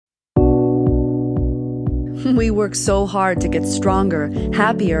We work so hard to get stronger,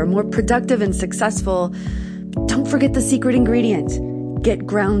 happier, more productive, and successful. But don't forget the secret ingredient. Get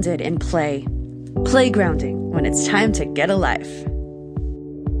grounded in play. Play grounding when it's time to get a life.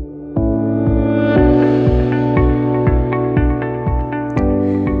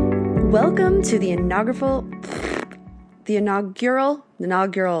 Welcome to the inaugural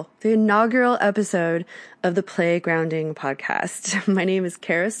episode of the Play Grounding podcast. My name is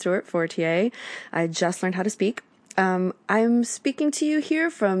Kara Stewart Fortier. I just learned how to speak. I'm speaking to you here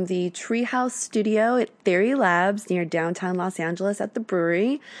from the Treehouse Studio at Theory Labs near downtown Los Angeles at the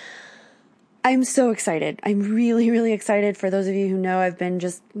brewery. I'm so excited. I'm really, really excited. For those of you who know, I've been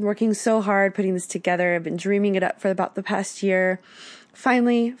just working so hard putting this together. I've been dreaming it up for about the past year.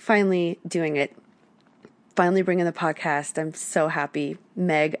 Finally doing it. Finally bringing the podcast. I'm so happy.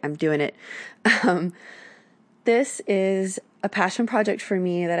 Meg, I'm doing it. This is a passion project for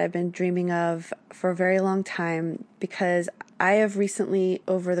me that I've been dreaming of for a very long time because I have recently,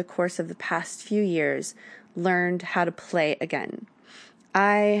 over the course of the past few years, learned how to play again.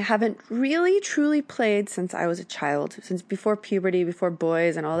 I haven't really truly played since I was a child, since before puberty, before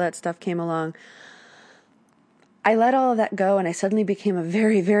boys and all that stuff came along. I let all of that go and I suddenly became a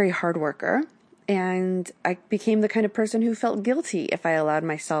very, very hard worker. And I became the kind of person who felt guilty if I allowed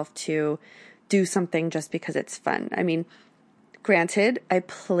myself to do something just because it's fun. I mean, granted, I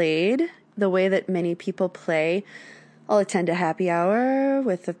played the way that many people play. I'll attend a happy hour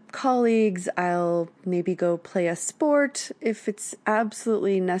with the colleagues. I'll maybe go play a sport if it's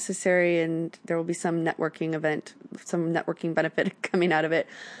absolutely necessary and there will be some networking event, some networking benefit coming out of it.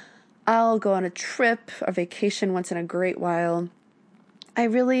 I'll go on a trip, a vacation once in a great while. I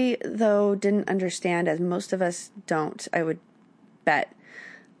really, though, didn't understand, as most of us don't, I would bet.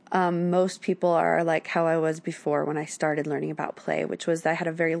 Most people are like how I was before when I started learning about play, which was that I had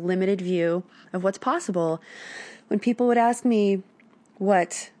a very limited view of what's possible. When people would ask me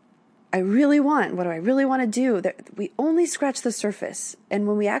what I really want, what do I really want to do, we only scratch the surface. And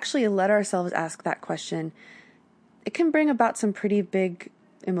when we actually let ourselves ask that question, it can bring about some pretty big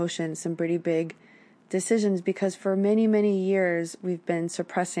emotions, some pretty big decisions, because for many, many years we've been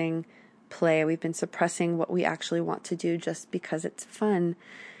suppressing play. We've been suppressing what we actually want to do just because it's fun.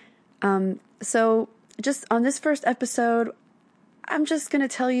 So just on this first episode, I'm just going to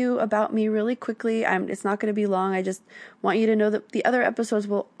tell you about me really quickly. It's not going to be long. I just want you to know that the other episodes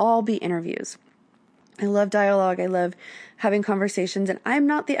will all be interviews. I love dialogue. I love having conversations, and I'm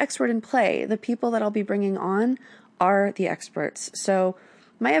not the expert in play. The people that I'll be bringing on are the experts. So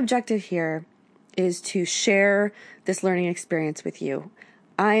my objective here is to share this learning experience with you.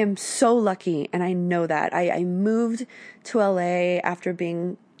 I am so lucky, and I know that. I moved to LA after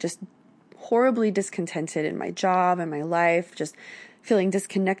being just horribly discontented in my job and my life, just feeling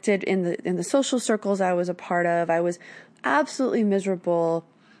disconnected in the social circles I was a part of. I was absolutely miserable.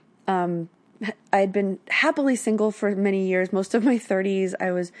 I'd been happily single for many years, most of my 30s.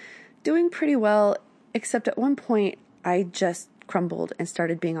 I was doing pretty well, except at one point I just crumbled and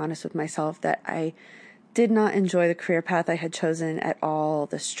started being honest with myself that I did not enjoy the career path I had chosen at all.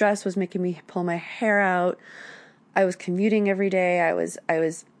 The stress was making me pull my hair out. I was commuting every day.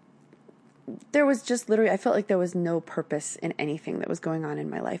 There was just literally, I felt like there was no purpose in anything that was going on in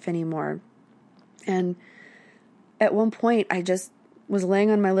my life anymore. And at one point I just was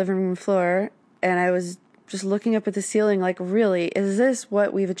laying on my living room floor and I was just looking up at the ceiling like, really, is this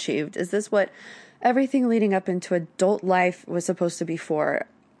what we've achieved? Is this what everything leading up into adult life was supposed to be for?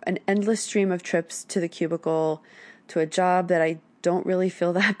 An endless stream of trips to the cubicle, to a job that I don't really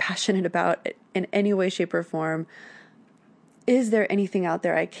feel that passionate about in any way, shape, or form. Is there anything out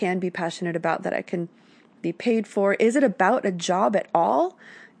there I can be passionate about that I can be paid for? Is it about a job at all?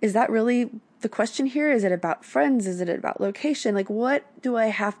 Is that really the question here? Is it about friends? Is it about location? Like, what do I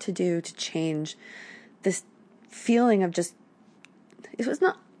have to do to change this feeling of just, it was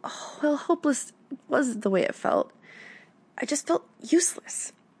not, hopeless was the way it felt. I just felt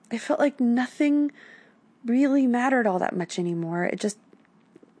useless. I felt like nothing really mattered all that much anymore.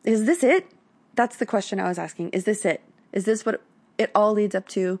 Is this it? That's the question I was asking. Is this it? Is this what it all leads up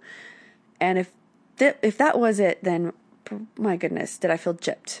to? And if that was it, then my goodness, did I feel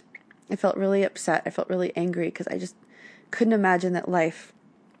gypped. I felt really upset. I felt really angry because I just couldn't imagine that life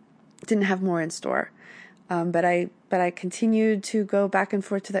didn't have more in store. But I continued to go back and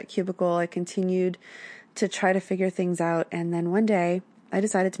forth to that cubicle. I continued to try to figure things out. And then one day I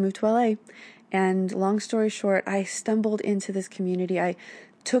decided to move to LA. And long story short, I stumbled into this community. I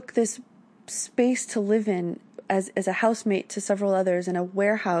took this space to live in as a housemate to several others in a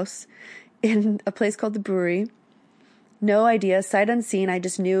warehouse in a place called the Brewery. No idea, sight unseen. I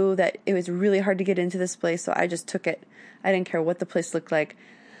just knew that it was really hard to get into this place, so I just took it. I didn't care what the place looked like.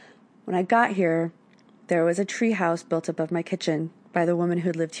 When I got here, there was a tree house built above my kitchen by the woman who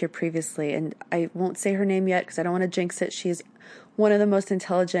had lived here previously, and I won't say her name yet because I don't want to jinx it. She's one of the most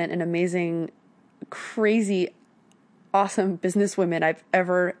intelligent and amazing, crazy, awesome businesswomen I've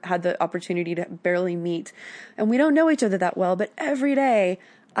ever had the opportunity to barely meet. And we don't know each other that well, but every day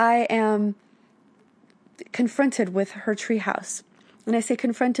I am confronted with her treehouse. And I say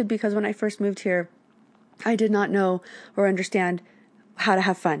confronted because when I first moved here, I did not know or understand how to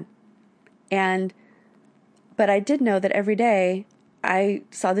have fun. But I did know that every day I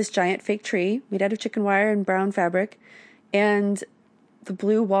saw this giant fake tree made out of chicken wire and brown fabric, and the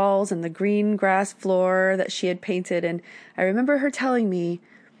blue walls and the green grass floor that she had painted. And I remember her telling me,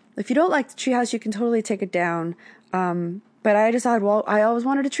 if you don't like the treehouse, you can totally take it down. But I decided, well, I always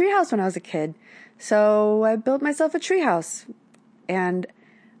wanted a treehouse when I was a kid. So I built myself a treehouse. And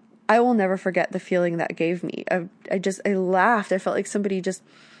I will never forget the feeling that gave me. I laughed. I felt like somebody just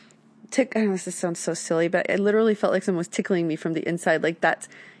I know this sounds so silly, but it literally felt like someone was tickling me from the inside. Like, that's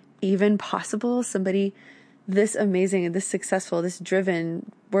even possible? Somebody this amazing and this successful, this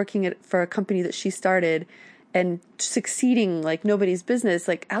driven, working for a company that she started and succeeding like nobody's business,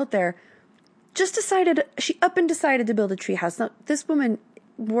 like out there, she up and decided to build a treehouse. Now, this woman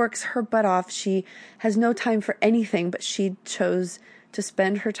works her butt off. She has no time for anything, but she chose to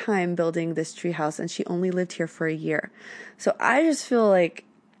spend her time building this treehouse, and she only lived here for a year. So I just feel like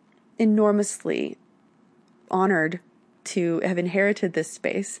enormously honored to have inherited this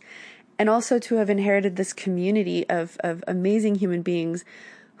space, and also to have inherited this community of amazing human beings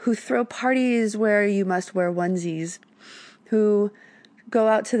who throw parties where you must wear onesies, who go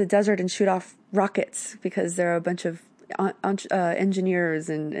out to the desert and shoot off rockets because there are a bunch of engineers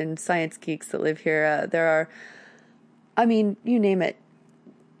and science geeks that live here. There are, I mean, you name it.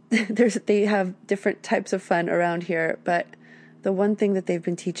 They have different types of fun around here, but the one thing that they've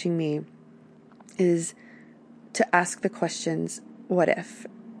been teaching me is to ask the questions, what if?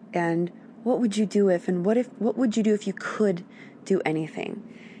 And what would you do if? And what would you do if you could do anything?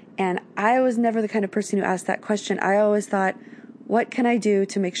 And I was never the kind of person who asked that question. I always thought, what can I do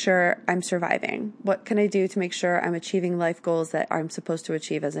to make sure I'm surviving? What can I do to make sure I'm achieving life goals that I'm supposed to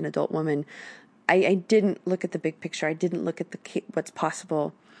achieve as an adult woman? I didn't look at the big picture. I didn't look at what's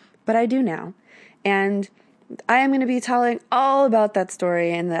possible, but I do now. And I am going to be telling all about that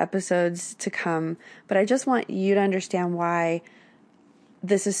story in the episodes to come, but I just want you to understand why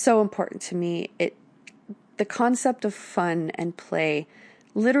this is so important to me. The concept of fun and play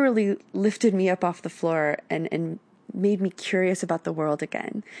literally lifted me up off the floor and made me curious about the world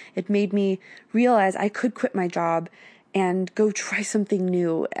again. It made me realize I could quit my job and go try something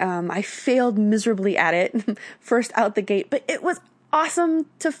new. I failed miserably at it first out the gate, but it was awesome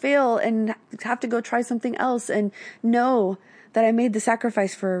to fail and have to go try something else and know that I made the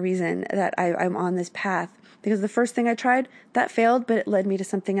sacrifice for a reason, that I'm on this path. Because the first thing I tried, that failed, but it led me to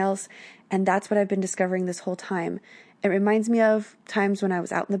something else. And that's what I've been discovering this whole time. It reminds me of times when I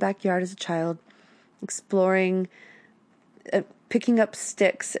was out in the backyard as a child, exploring, picking up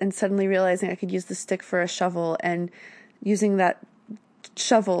sticks and suddenly realizing I could use the stick for a shovel and using that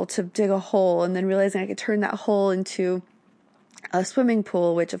shovel to dig a hole, and then realizing I could turn that hole into a swimming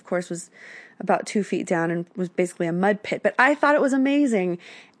pool, which of course was about 2 feet down and was basically a mud pit. But I thought it was amazing.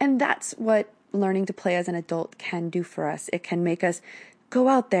 And that's what learning to play as an adult can do for us. It can make us go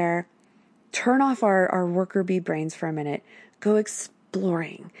out there, turn off our worker bee brains for a minute, go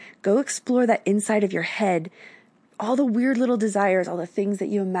exploring, go explore that inside of your head, all the weird little desires, all the things that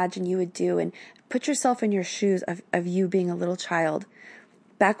you imagine you would do, and put yourself in your shoes of you being a little child,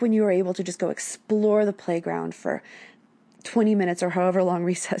 back when you were able to just go explore the playground for 20 minutes or however long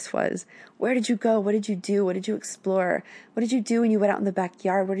recess was. Where did you go? What did you do? What did you explore? What did you do when you went out in the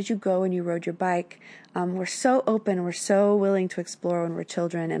backyard? Where did you go when you rode your bike? We're so open. We're so willing to explore when we're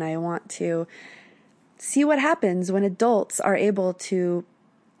children. And I want to see what happens when adults are able to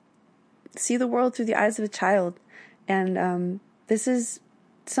see the world through the eyes of a child. And this is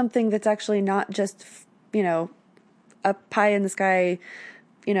something that's actually not just, a pie in the sky,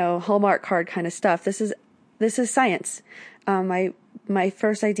 Hallmark card kind of stuff. This is science. My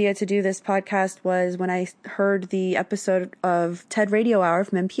first idea to do this podcast was when I heard the episode of TED Radio Hour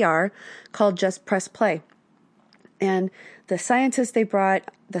from NPR called Just Press Play. And the scientists they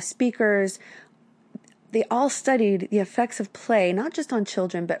brought, the speakers, they all studied the effects of play, not just on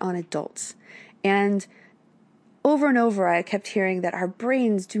children, but on adults. And over and over, I kept hearing that our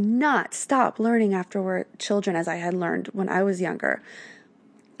brains do not stop learning after we're children, as I had learned when I was younger.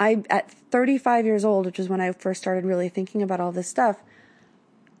 At 35 years old, which is when I first started really thinking about all this stuff,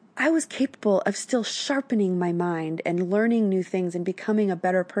 I was capable of still sharpening my mind and learning new things and becoming a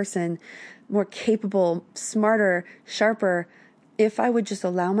better person, more capable, smarter, sharper, if I would just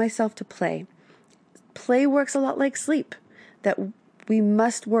allow myself to play. Play works a lot like sleep, that we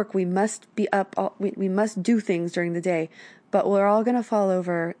must work, we must be up, we must do things during the day, but we're all going to fall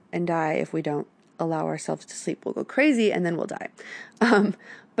over and die if we don't allow ourselves to sleep. We'll go crazy and then we'll die.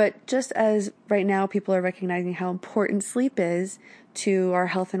 But just as right now people are recognizing how important sleep is to our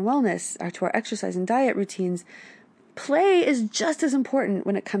health and wellness, or to our exercise and diet routines, play is just as important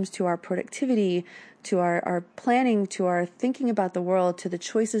when it comes to our productivity, to our planning, to our thinking about the world, to the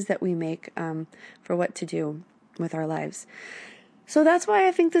choices that we make for what to do with our lives. So that's why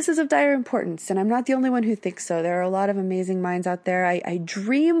I think this is of dire importance, and I'm not the only one who thinks so. There are a lot of amazing minds out there. I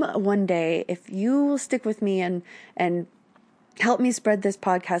dream one day, if you will stick with me and help me spread this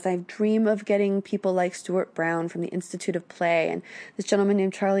podcast, I dream of getting people like Stuart Brown from the Institute of Play, and this gentleman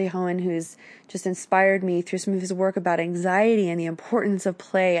named Charlie Hoehn, who's just inspired me through some of his work about anxiety and the importance of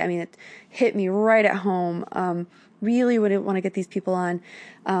play. I mean, it hit me right at home. Really would want to get these people on.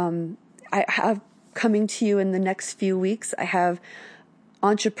 I have coming to you in the next few weeks, I have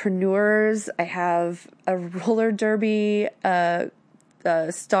entrepreneurs, I have a roller derby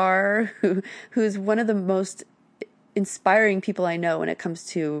star who's one of the most inspiring people I know when it comes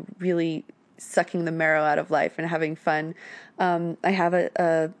to really sucking the marrow out of life and having fun. I have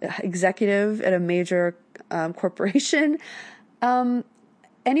a executive at a major corporation.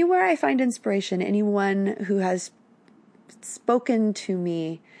 Anywhere I find inspiration, anyone who has spoken to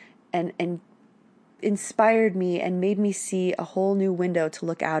me and inspired me and made me see a whole new window to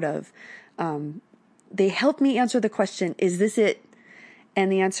look out of. They helped me answer the question, is this it?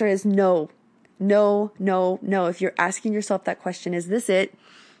 And the answer is no. No, no, no. If you're asking yourself that question, is this it?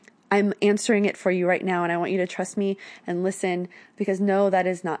 I'm answering it for you right now, and I want you to trust me and listen, because no, that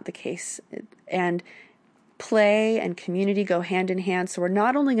is not the case. And play and community go hand in hand. So we're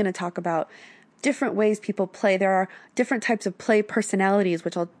not only going to talk about different ways people play. There are different types of play personalities,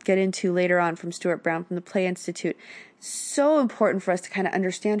 which I'll get into later on from Stuart Brown from the Play Institute. So important for us to kind of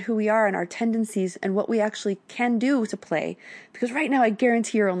understand who we are and our tendencies and what we actually can do to play. Because right now, I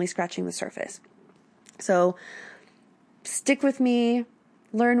guarantee you're only scratching the surface. So stick with me,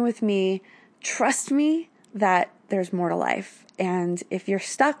 learn with me, trust me that there's more to life. And if you're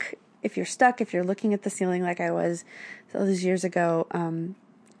stuck, if you're looking at the ceiling like I was all those years ago,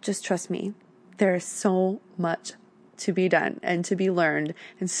 just trust me. There is so much to be done and to be learned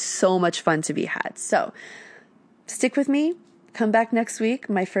and so much fun to be had. So stick with me. Come back next week.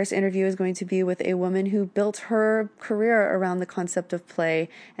 My first interview is going to be with a woman who built her career around the concept of play,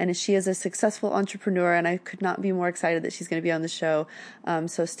 and she is a successful entrepreneur, and I could not be more excited that she's going to be on the show.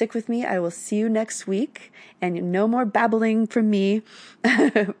 So stick with me. I will see you next week, and no more babbling from me,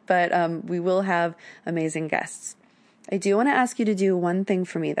 but we will have amazing guests. I do want to ask you to do one thing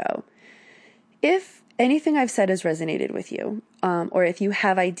for me, though. If anything I've said has resonated with you, or if you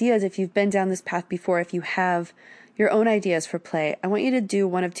have ideas, if you've been down this path before, if you have your own ideas for play, I want you to do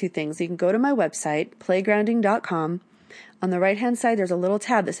one of two things. You can go to my website, playgrounding.com. On the right-hand side, there's a little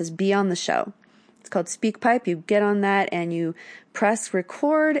tab that says Be on the Show. It's called SpeakPipe. You get on that and you press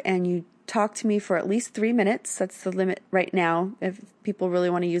record and you talk to me for at least 3 minutes. That's the limit right now. If people really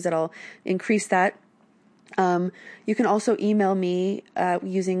want to use it, I'll increase that. You can also email me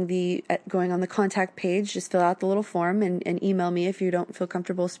using going on the contact page. Just fill out the little form and email me if you don't feel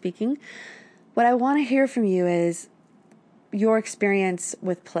comfortable speaking. What I want to hear from you is your experience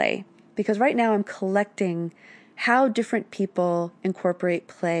with play, because right now I'm collecting how different people incorporate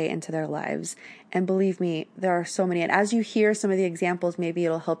play into their lives. And believe me, there are so many. And as you hear some of the examples, maybe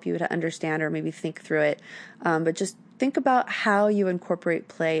it'll help you to understand or maybe think through it. But just think about how you incorporate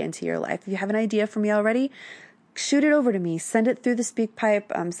play into your life. If you have an idea for me already, shoot it over to me. Send it through the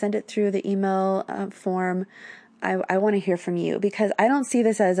SpeakPipe. Send it through the email form. I want to hear from you, because I don't see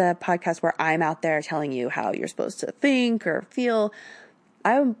this as a podcast where I'm out there telling you how you're supposed to think or feel.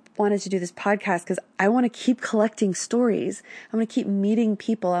 I wanted to do this podcast because I want to keep collecting stories. I want to keep meeting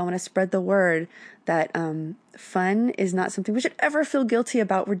people. I want to spread the word that fun is not something we should ever feel guilty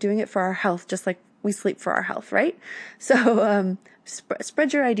about. We're doing it for our health, just like we sleep for our health, right? So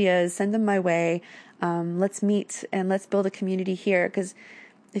spread your ideas, send them my way. Let's meet and let's build a community here, because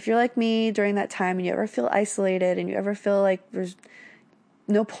if you're like me during that time and you ever feel isolated and you ever feel like there's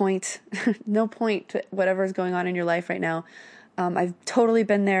no point to whatever is going on in your life right now, I've totally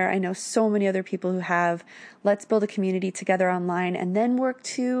been there. I know so many other people who have. Let's build a community together online and then work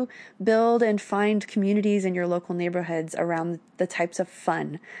to build and find communities in your local neighborhoods around the types of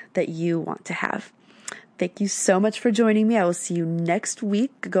fun that you want to have. Thank you so much for joining me. I will see you next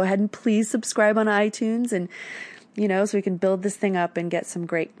week. Go ahead and please subscribe on iTunes and, so we can build this thing up and get some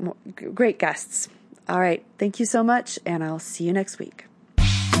great guests. All right. Thank you so much, and I'll see you next week.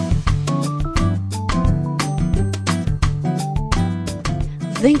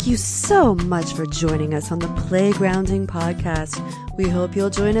 Thank you so much for joining us on the Playgrounding podcast. We hope you'll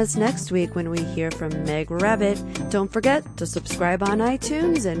join us next week when we hear from Meg Rabbit. Don't forget to subscribe on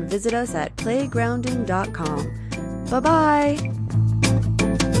iTunes and visit us at playgrounding.com. Bye-bye.